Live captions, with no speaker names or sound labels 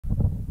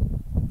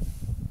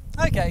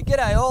Okay,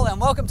 g'day all and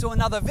welcome to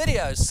another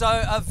video.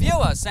 So a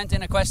viewer sent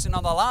in a question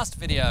on the last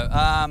video,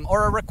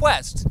 or a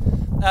request.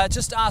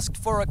 Just asked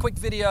for a quick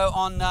video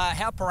on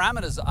how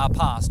parameters are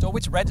passed, or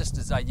which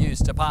registers are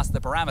used to pass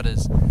the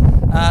parameters.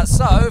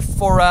 So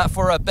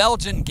for a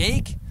Belgian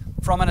geek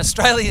from an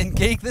Australian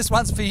geek, this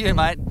one's for you,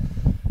 mate.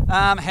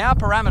 How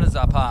parameters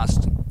are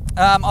passed.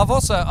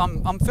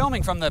 I'm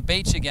filming from the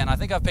beach again. I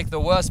think I've picked the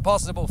worst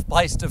possible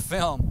place to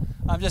film.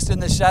 I'm just in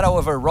the shadow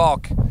of a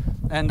rock.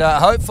 And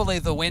hopefully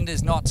the wind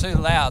is not too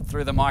loud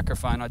through the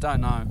microphone, I don't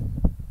know.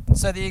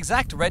 So the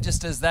exact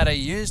registers that are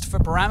used for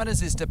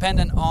parameters is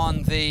dependent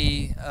on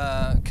the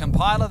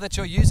compiler that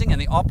you're using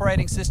and the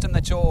operating system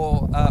that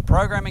you're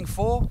programming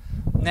for.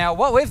 Now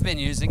what we've been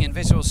using in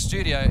Visual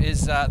Studio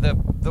is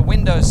the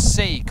Windows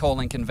C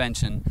calling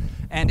convention.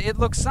 And it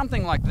looks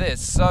something like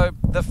this. So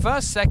the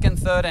first, second,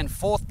 third and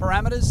fourth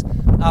parameters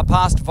are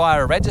passed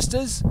via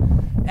registers.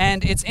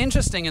 And it's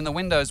interesting in the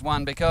Windows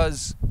one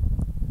because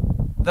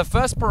the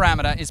first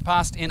parameter is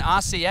passed in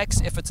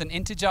RCX if it's an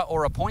integer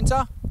or a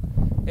pointer.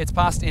 It's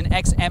passed in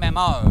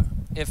XMMO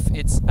if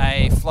it's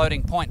a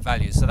floating point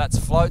value, so that's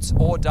floats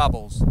or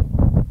doubles.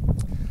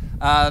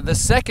 The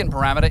second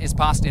parameter is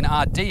passed in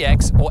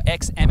RDX or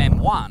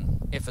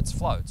XMM1 if it's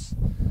floats.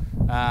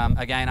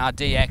 Again,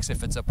 RDX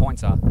if it's a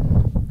pointer.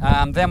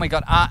 Then we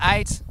got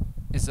R8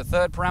 is the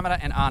third parameter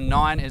and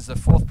R9 is the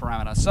fourth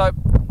parameter. So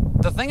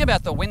the thing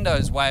about the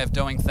Windows way of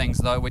doing things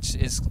though, which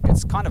is,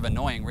 it's kind of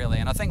annoying really,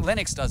 and I think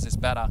Linux does this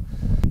better.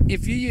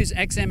 If you use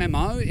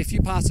XMMO, if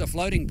you pass a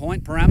floating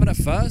point parameter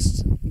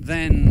first,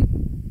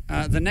 then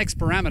the next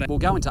parameter will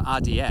go into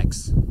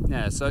RDX.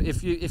 Yeah, so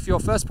if your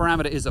first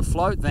parameter is a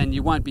float, then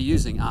you won't be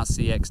using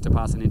RCX to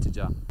pass an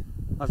integer.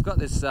 I've got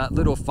this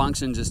little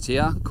function just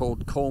here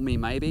called call me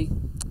maybe.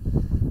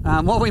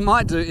 What we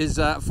might do is,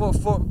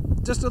 for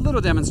just a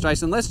little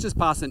demonstration, let's just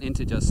pass an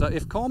integer. So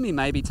if call me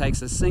maybe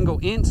takes a single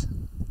int,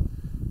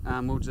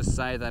 we'll just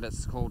say that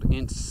it's called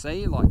int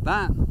c, like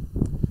that.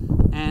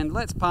 And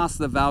let's pass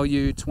the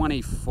value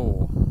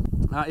 24.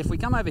 If we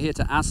come over here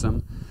to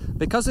ASM,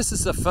 because this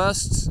is the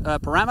first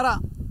parameter,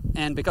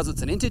 and because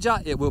it's an integer,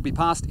 it will be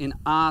passed in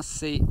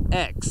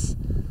RCX.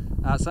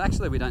 So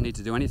actually we don't need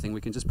to do anything.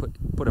 We can just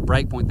put a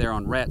breakpoint there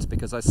on ret,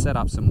 because I set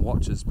up some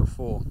watches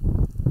before.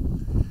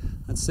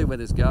 Let's see where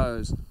this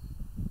goes.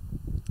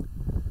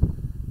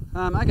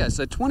 Okay,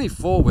 so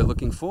 24 we're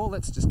looking for.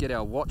 Let's just get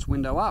our watch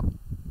window up.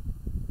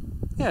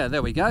 Yeah,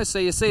 there we go. So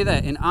you see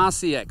there, in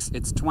RCX,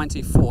 it's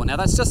 24. Now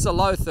that's just the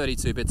low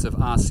 32 bits of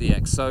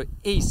RCX, so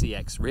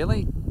ECX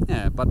really.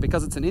 Yeah, but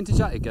because it's an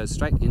integer, it goes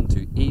straight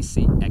into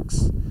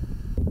ECX.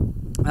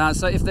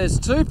 So if there's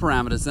two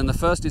parameters, then the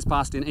first is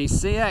passed in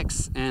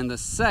ECX, and the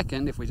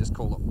second, if we just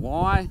call it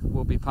Y,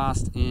 will be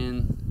passed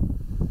in,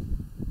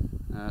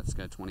 let's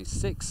go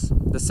 26.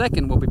 The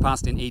second will be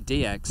passed in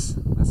EDX.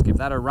 Let's give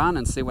that a run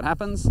and see what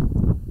happens.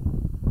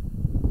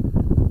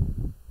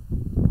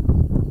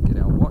 Get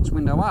our watch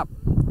window up.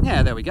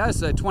 Yeah, there we go.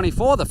 So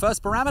 24, the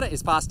first parameter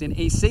is passed in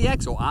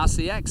ECX or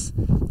RCX,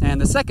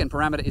 and the second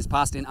parameter is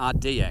passed in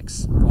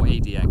RDX or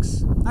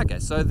EDX. Okay,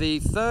 so the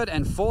third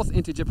and fourth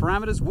integer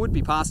parameters would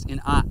be passed in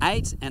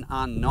R8 and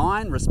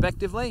R9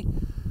 respectively,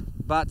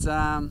 but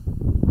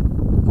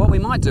what we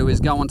might do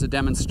is go on to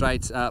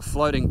demonstrate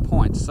floating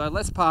point. So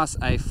let's pass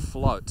a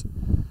float.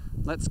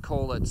 Let's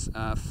call it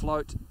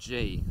float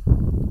G.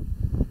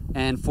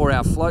 And for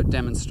our float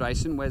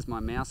demonstration, where's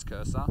my mouse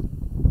cursor?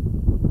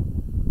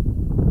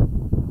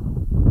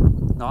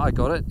 Oh, I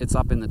got it. It's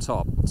up in the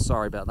top.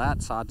 Sorry about that.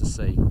 It's hard to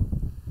see.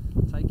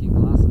 Take your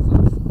glasses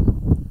off.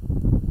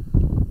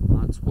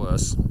 No, it's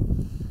worse.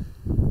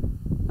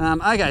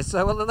 Okay,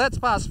 so let's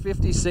pass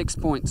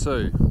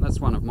 56.2.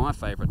 That's one of my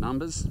favourite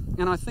numbers,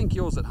 and I think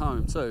yours at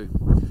home too.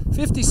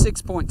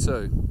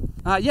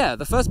 56.2. Yeah,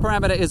 the first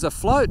parameter is a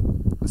float.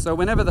 So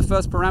whenever the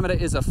first parameter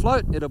is a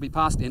float, it'll be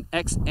passed in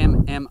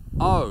XMMO.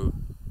 Or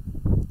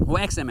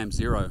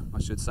XMM0, I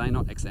should say,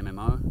 not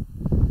XMMO.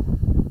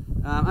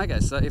 Okay,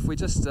 so if we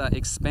just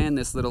expand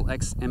this little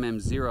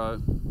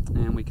XMM0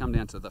 and we come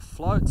down to the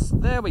floats,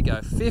 there we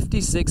go,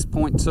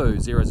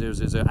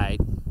 56.20008.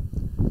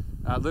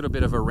 A little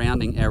bit of a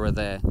rounding error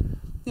there.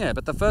 Yeah,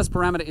 but the first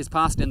parameter is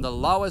passed in the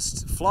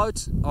lowest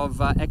float of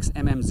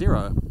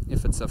XMM0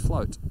 if it's a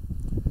float.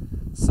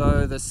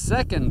 So the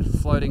second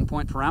floating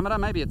point parameter,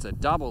 maybe it's a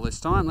double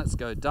this time. Let's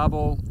go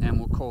double and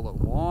we'll call it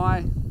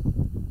Y.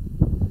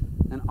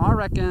 And I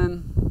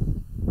reckon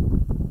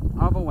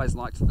I've always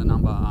liked the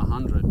number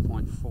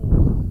 100.4.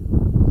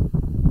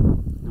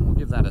 And we'll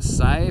give that a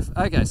save.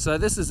 Okay, so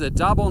this is a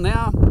double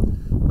now.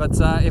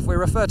 But if we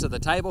refer to the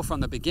table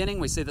from the beginning,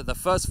 we see that the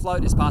first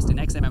float is passed in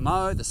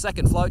XMMO, the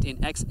second float in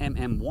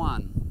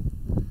XMM1.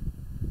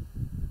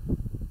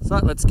 So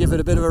let's give it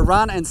a bit of a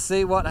run and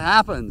see what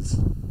happens.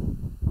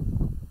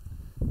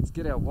 Let's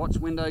get our watch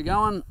window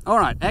going. All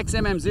right,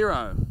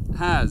 XMM0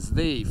 has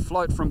the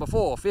float from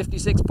before,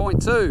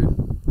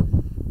 56.2.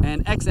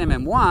 And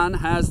XMM1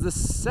 has the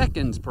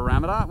second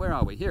parameter. Where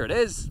are we? Here it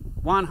is,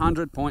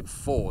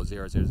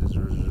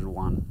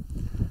 100.40001.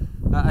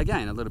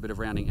 Again, a little bit of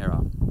rounding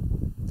error.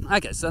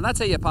 Okay, so that's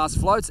how you pass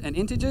floats and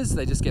integers.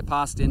 They just get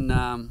passed in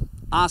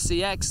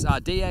RCX,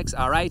 RDX,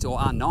 R8 or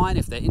R9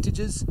 if they're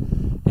integers,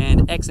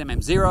 and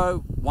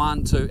XMM0,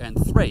 1, 2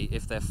 and 3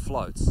 if they're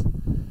floats.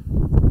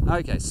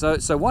 Okay,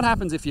 so what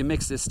happens if you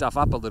mix this stuff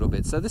up a little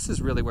bit? So this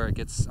is really where it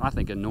gets, I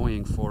think,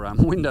 annoying for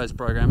Windows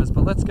programmers.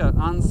 But let's go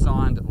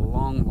unsigned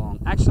long.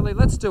 Actually,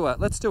 let's do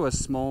a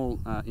small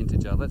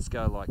integer. Let's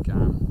go like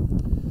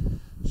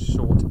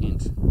short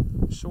int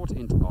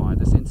I.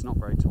 This int's not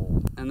very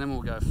tall, and then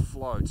we'll go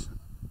float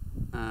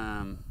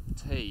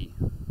t.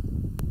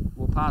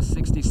 We'll pass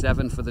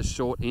 67 for the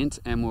short int,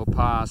 and we'll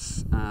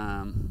pass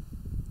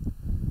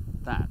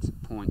that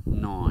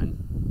 0.9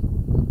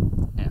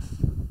 f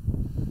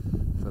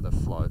for the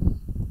float.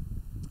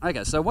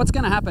 Okay, so what's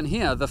going to happen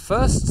here? The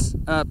first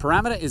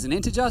parameter is an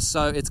integer,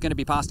 so it's going to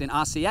be passed in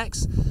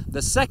RCX.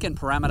 The second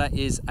parameter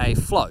is a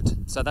float,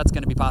 so that's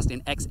going to be passed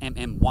in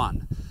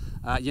XMM1.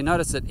 You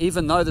notice that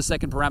even though the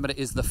second parameter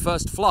is the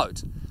first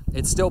float,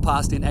 it's still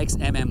passed in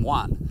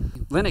XMM1.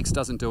 Linux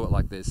doesn't do it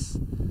like this.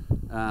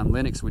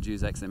 Linux would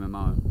use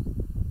XMMO.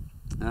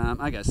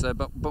 Okay, so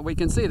but we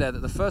can see there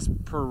that the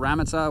first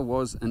parameter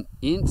was an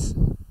int.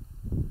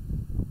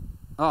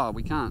 Oh,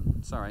 we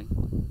can't. Sorry.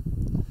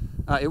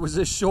 It was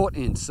a short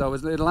int, so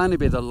it'll only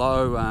be the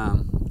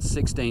low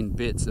 16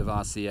 bits of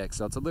RCX,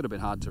 so it's a little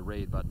bit hard to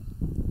read, but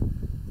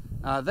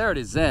there it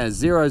is there,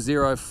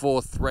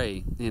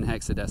 0043 in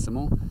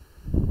hexadecimal.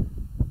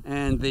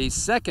 And the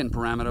second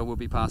parameter will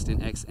be passed in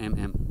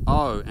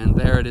XMMO, and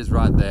there it is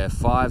right there,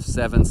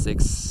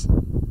 576.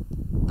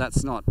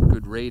 That's not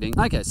good reading.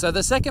 Okay, so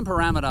the second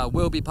parameter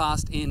will be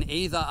passed in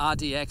either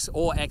RDX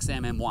or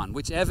XMM1,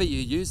 whichever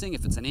you're using.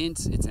 If it's an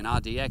int, it's in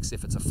RDX.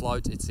 If it's a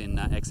float, it's in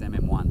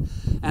XMM1.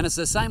 And it's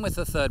the same with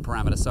the third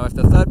parameter. So if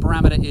the third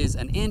parameter is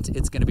an int,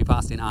 it's going to be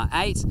passed in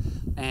R8.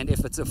 And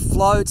if it's a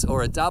float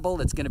or a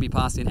double, it's going to be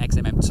passed in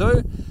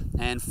XMM2.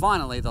 And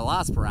finally, the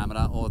last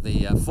parameter, or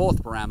the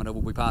fourth parameter,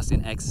 will be passed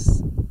in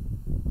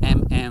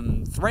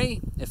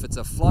XMM3 if it's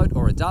a float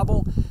or a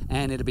double,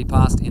 and it'll be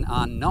passed in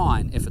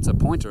R9 if it's a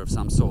pointer of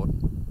some sort.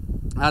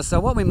 So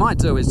what we might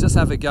do is just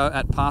have a go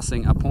at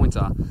passing a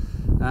pointer.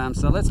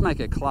 So let's make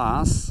a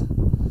class.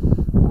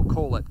 We'll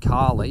call it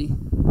Carly,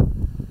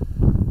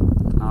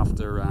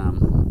 after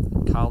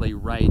Carly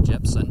Rae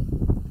Jepsen.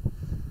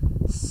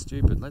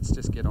 Stupid, let's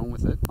just get on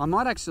with it. I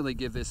might actually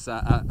give this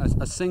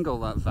a single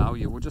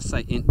value. We'll just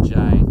say int j,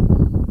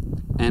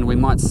 and we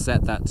might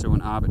set that to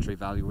an arbitrary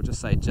value. We'll just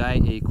say j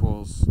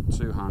equals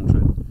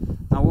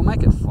 200. Now we'll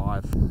make it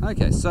 5.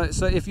 Okay, so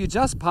if you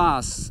just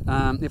pass,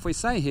 if we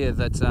say here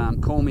that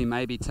call me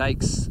maybe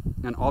takes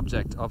an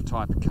object of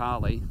type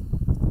Carly,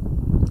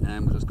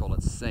 and we'll just call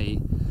it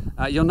C,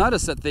 you'll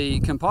notice that the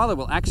compiler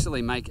will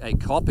actually make a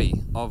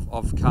copy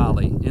of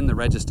Carly in the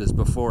registers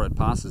before it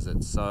passes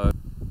it. So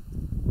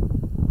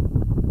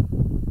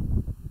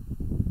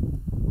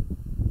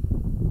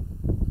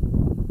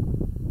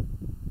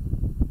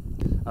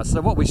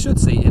what we should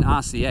see in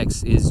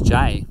RCX is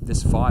J,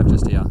 this 5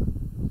 just here.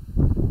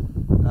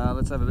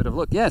 Let's have a bit of a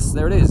look. Yes,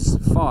 there it is,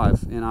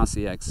 5 in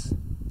RCX.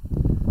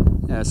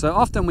 Yeah, so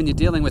often when you're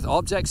dealing with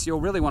objects,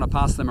 you'll really want to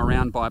pass them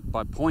around by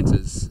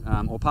pointers,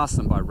 or pass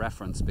them by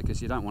reference,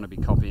 because you don't want to be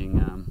copying.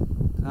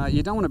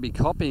 You don't want to be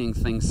copying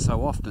things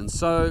so often.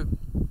 So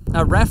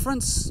a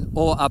reference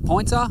or a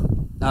pointer,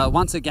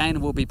 once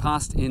again, will be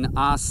passed in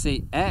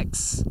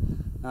RCX.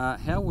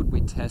 How would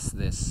we test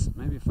this?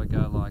 Maybe if I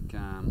go like.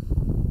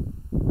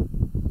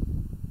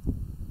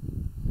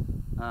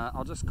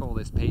 I'll just call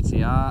this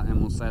PTR, and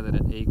we'll say that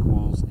it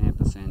equals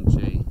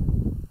 &G.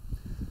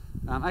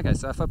 Okay,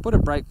 so if I put a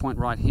breakpoint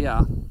right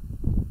here,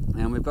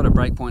 and we've got a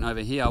breakpoint over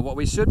here, what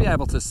we should be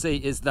able to see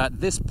is that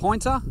this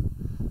pointer,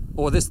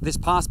 or this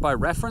pass by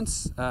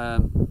reference,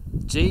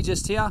 G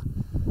just here,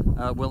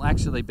 will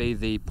actually be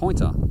the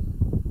pointer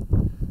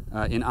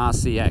in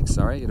RCX.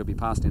 Sorry, it'll be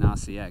passed in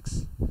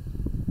RCX.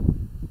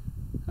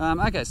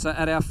 Okay, so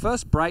at our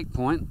first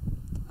breakpoint,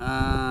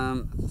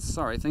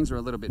 sorry, things are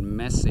a little bit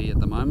messy at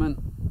the moment.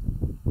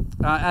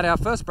 At our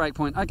first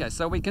breakpoint, okay,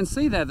 so we can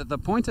see there that the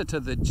pointer to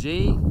the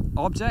G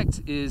object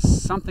is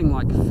something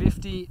like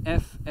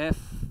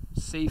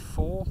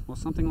 50FFC4 or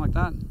something like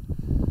that.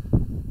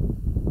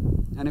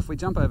 And if we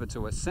jump over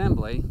to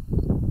assembly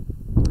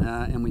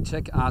and we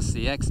check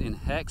RCX in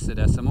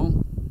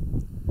hexadecimal,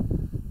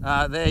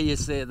 there you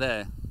see it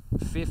there,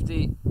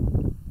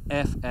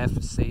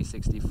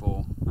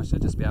 50FFC64. I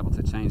should just be able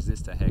to change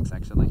this to hex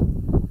actually.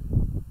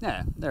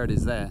 Yeah, there it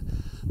is there.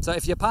 So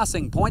if you're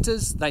passing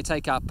pointers, they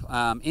take up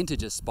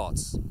integer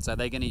spots. So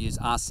they're going to use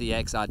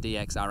RCX,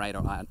 RDX, R8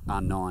 or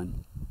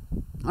R9.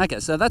 Okay,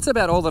 so that's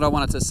about all that I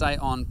wanted to say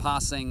on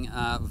passing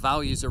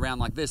values around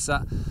like this.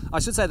 I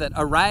should say that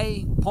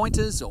array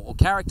pointers or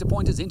character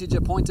pointers,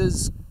 integer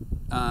pointers,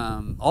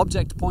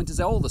 object pointers,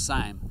 they're all the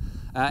same.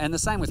 And the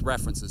same with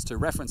references too.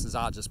 References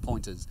are just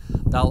pointers.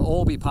 They'll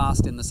all be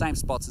passed in the same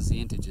spots as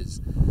the integers.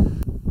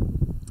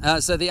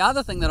 So the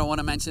other thing that I want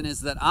to mention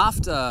is that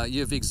after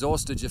you've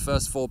exhausted your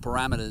first 4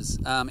 parameters,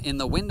 in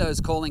the Windows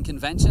calling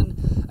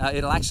convention,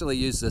 it'll actually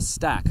use the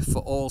stack for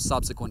all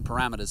subsequent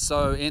parameters.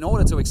 So in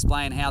order to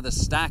explain how the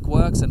stack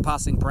works and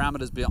passing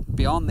parameters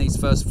beyond these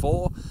first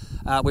 4,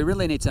 we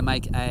really need to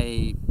make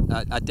a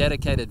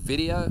dedicated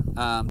video.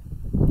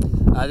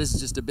 This is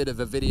just a bit of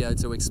a video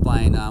to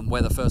explain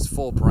where the first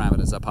 4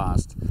 parameters are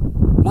passed.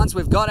 Once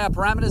we've got our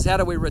parameters, how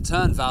do we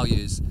return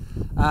values?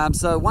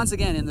 So once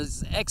again, in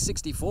this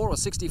x64 or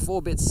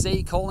 64-bit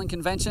C calling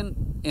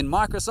convention, in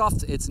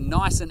Microsoft, it's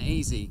nice and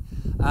easy.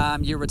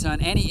 You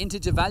return any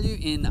integer value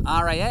in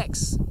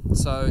RAX.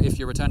 So if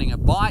you're returning a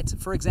byte,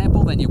 for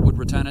example, then you would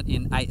return it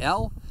in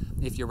AL.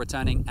 If you're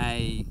returning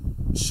a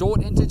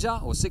short integer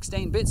or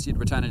 16 bits, you'd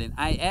return it in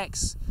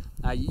AX.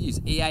 You use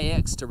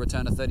EAX to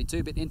return a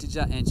 32-bit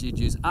integer, and you'd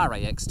use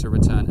RAX to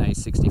return a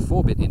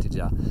 64-bit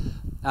integer.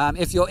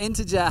 If your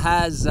integer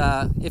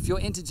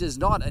is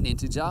not an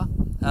integer,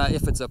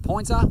 if it's a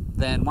pointer,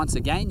 then once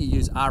again you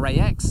use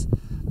RAX.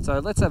 So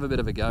let's have a bit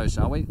of a go,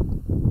 shall we?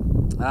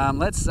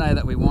 Let's say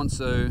that we want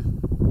to.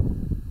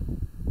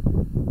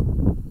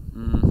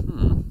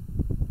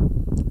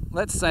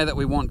 Let's say that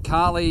we want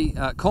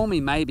call me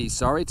maybe,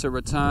 sorry, to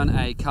return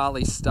a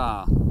Kali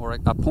star or a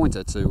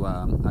pointer to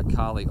a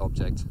Kali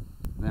object.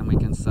 Then we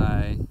can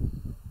say,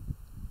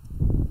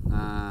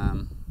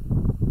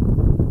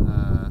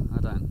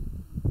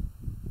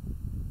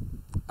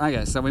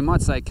 Okay, so we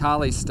might say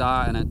Kali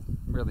star, and it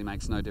really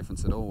makes no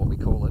difference at all what we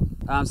call it.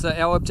 So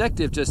our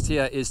objective just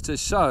here is to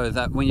show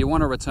that when you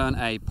want to return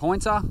a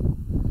pointer,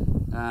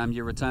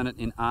 you return it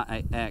in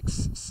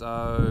RAX.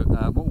 So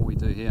what will we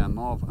do here?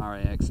 Mov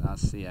RAX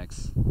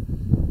RCX.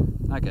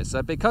 Okay,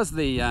 so because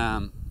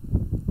the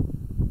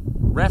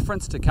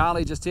reference to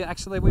Kali just here,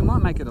 actually we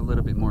might make it a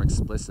little bit more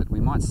explicit. We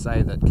might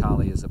say that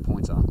Kali is a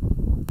pointer.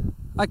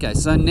 Okay,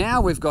 so now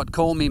we've got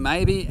call me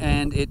maybe,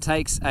 and it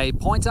takes a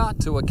pointer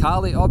to a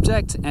Kali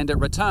object and it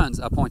returns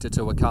a pointer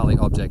to a Kali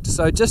object.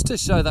 So just to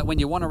show that when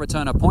you want to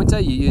return a pointer,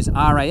 you use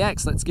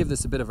RAX. Let's give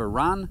this a bit of a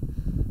run.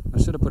 I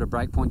should have put a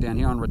breakpoint down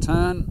here on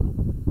return.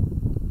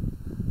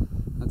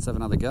 Let's have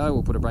another go.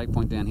 We'll put a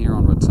breakpoint down here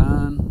on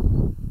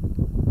return,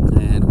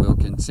 and we'll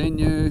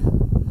continue.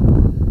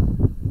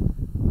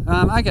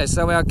 Okay,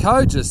 so our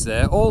code just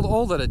there,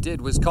 all that it did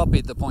was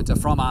copied the pointer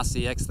from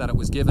RCX that it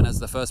was given as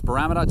the first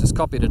parameter, just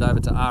copied it over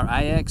to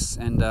RAX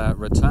and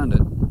returned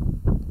it.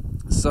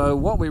 So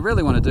what we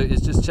really want to do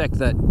is just check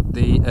that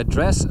the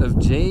address of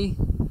G,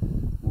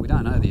 we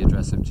don't know the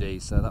address of G,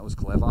 so that was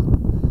clever,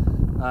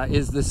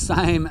 is the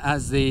same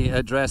as the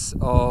address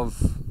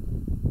of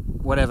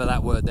whatever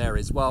that word there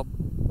is. Well,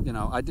 you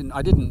know, I didn't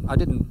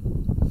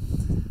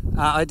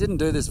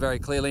do this very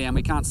clearly, and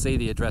we can't see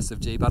the address of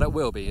G, but it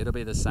will be. It'll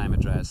be the same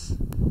address.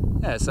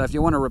 Yeah, so if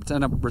you want to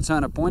return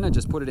a pointer,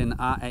 just put it in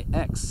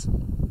RAX.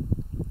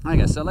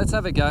 Okay, so let's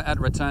have a go at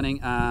returning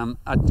a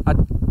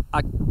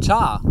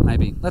char,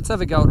 maybe. Let's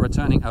have a go at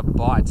returning a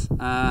byte.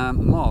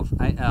 Mov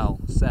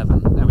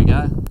AL7. There we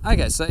go.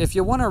 Okay, so if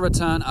you want to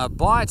return a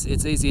byte,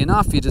 it's easy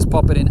enough. You just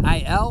pop it in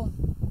AL.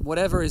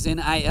 Whatever is in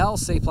AL,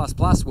 C++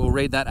 will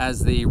read that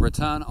as the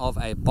return of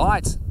a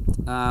byte.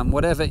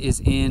 Whatever is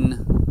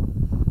in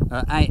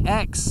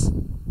AX,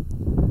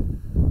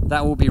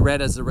 that will be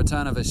read as the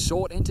return of a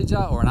short integer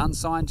or an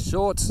unsigned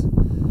short.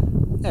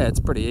 Yeah, it's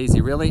pretty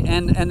easy really.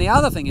 And the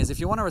other thing is, if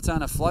you want to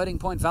return a floating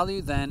point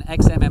value, then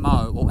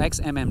XMMO or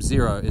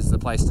XMM0 is the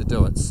place to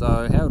do it.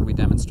 So how would we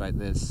demonstrate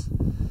this?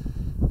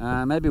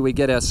 Maybe we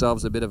get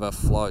ourselves a bit of a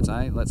float,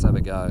 eh? Let's have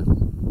a go.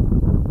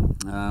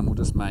 We'll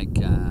just make,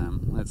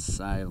 let's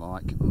say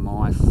like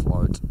my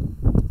float.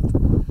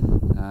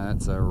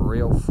 It's a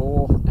real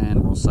 4,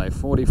 and we'll say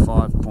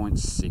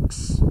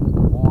 45.6.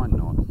 Why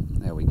not?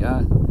 There we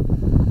go.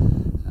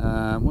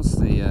 What's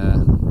the,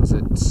 is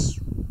it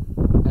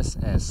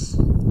SS?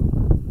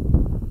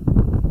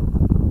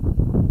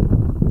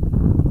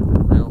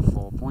 Real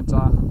 4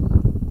 pointer,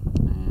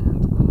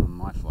 and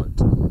my float.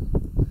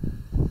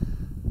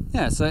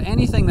 Yeah, so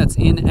anything that's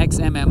in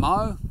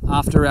XMMO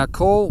after our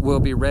call will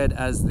be read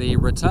as the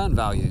return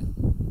value.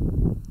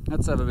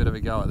 Let's have a bit of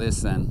a go at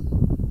this then.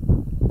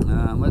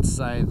 Let's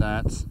say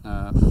that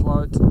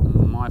float,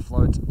 my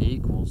float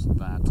equals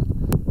that.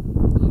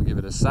 We'll give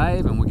it a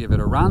save and we'll give it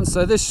a run.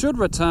 So this should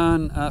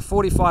return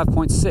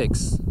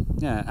 45.6,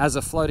 yeah, as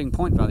a floating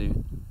point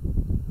value.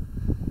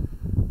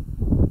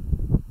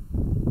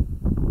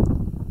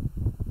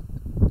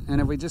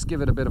 And if we just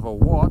give it a bit of a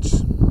watch,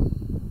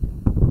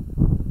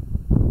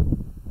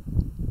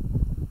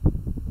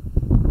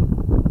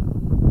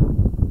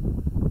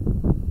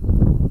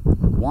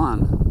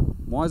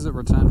 why is it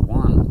returned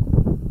 1?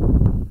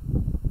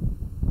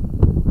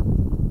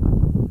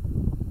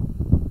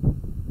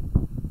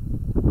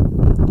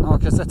 Oh,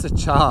 because that's a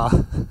char.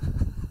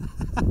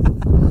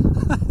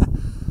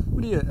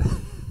 What do you...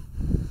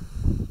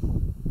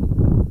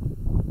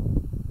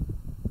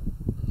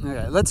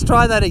 Okay, let's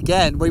try that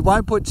again. We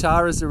won't put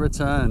char as a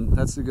return.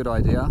 That's a good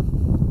idea.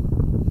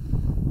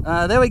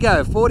 There we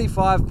go,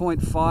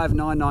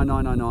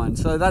 45.599999.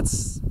 So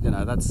that's, you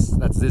know,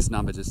 that's this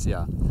number just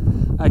here.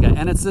 Okay,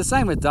 and it's the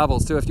same with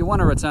doubles too. If you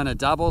want to return a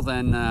double,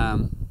 then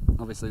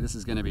obviously this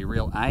is going to be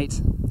real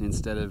 8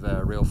 instead of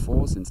real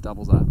 4, since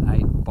doubles are 8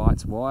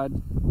 bytes wide.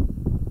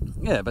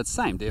 Yeah, but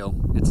same deal.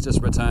 It's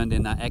just returned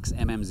in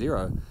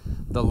XMM0,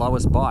 the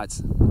lowest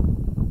bytes.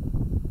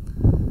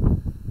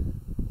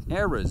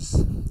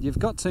 Errors. You've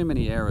got too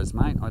many errors,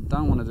 mate. I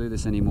don't want to do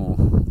this anymore.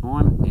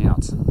 I'm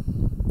out.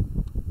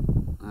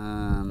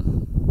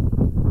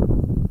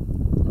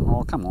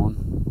 Oh, come on.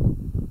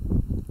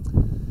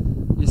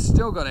 You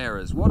still got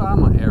errors. What are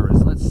my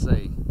errors? Let's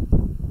see.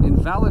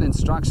 Invalid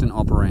instruction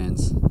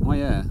operands. Oh,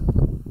 yeah.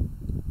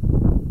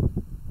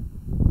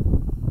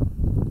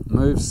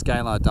 Move,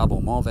 scalar,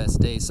 double, MOV,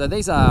 SD. So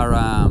these are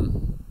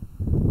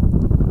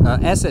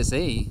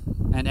SSE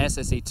and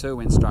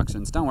SSE2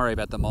 instructions. Don't worry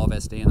about the MOV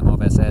SD and the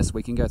MOV SS.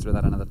 We can go through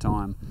that another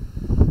time.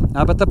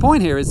 But the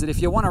point here is that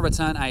if you want to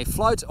return a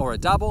float or a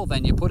double,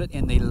 then you put it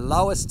in the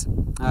lowest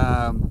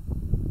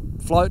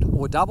float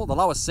or double, the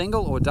lowest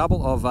single or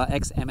double of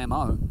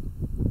XMMO.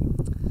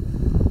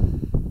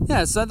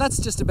 Yeah, so that's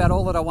just about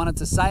all that I wanted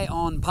to say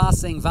on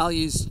passing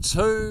values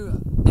to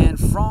and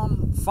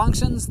from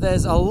functions.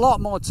 There's a lot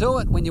more to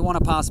it when you want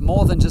to pass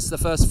more than just the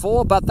first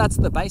 4, but that's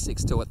the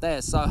basics to it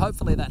there. So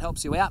hopefully that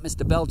helps you out,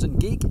 Mr. Belgian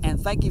Geek,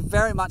 and thank you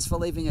very much for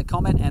leaving a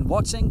comment and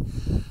watching.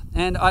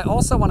 And I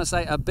also want to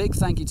say a big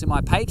thank you to my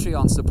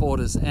Patreon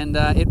supporters, and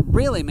it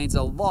really means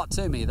a lot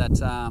to me that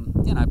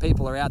you know,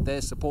 people are out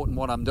there supporting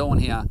what I'm doing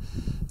here.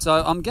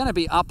 So I'm going to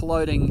be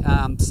uploading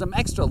some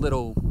extra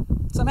little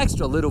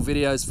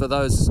videos for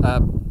those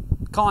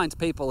kind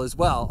people as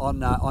well on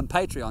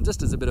Patreon,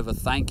 just as a bit of a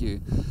thank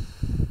you.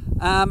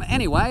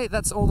 Anyway,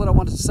 that's all that I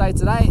wanted to say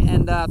today,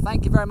 and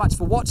thank you very much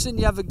for watching.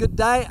 You have a good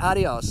day.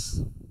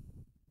 Adios.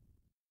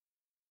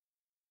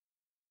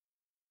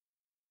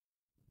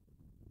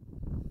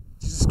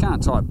 You just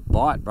can't type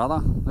byte,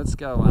 brother. Let's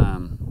go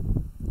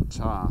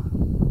char.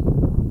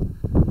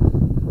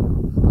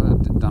 I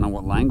don't know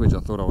what language I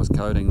thought I was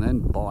coding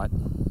then. Byte.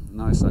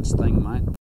 No such thing, mate.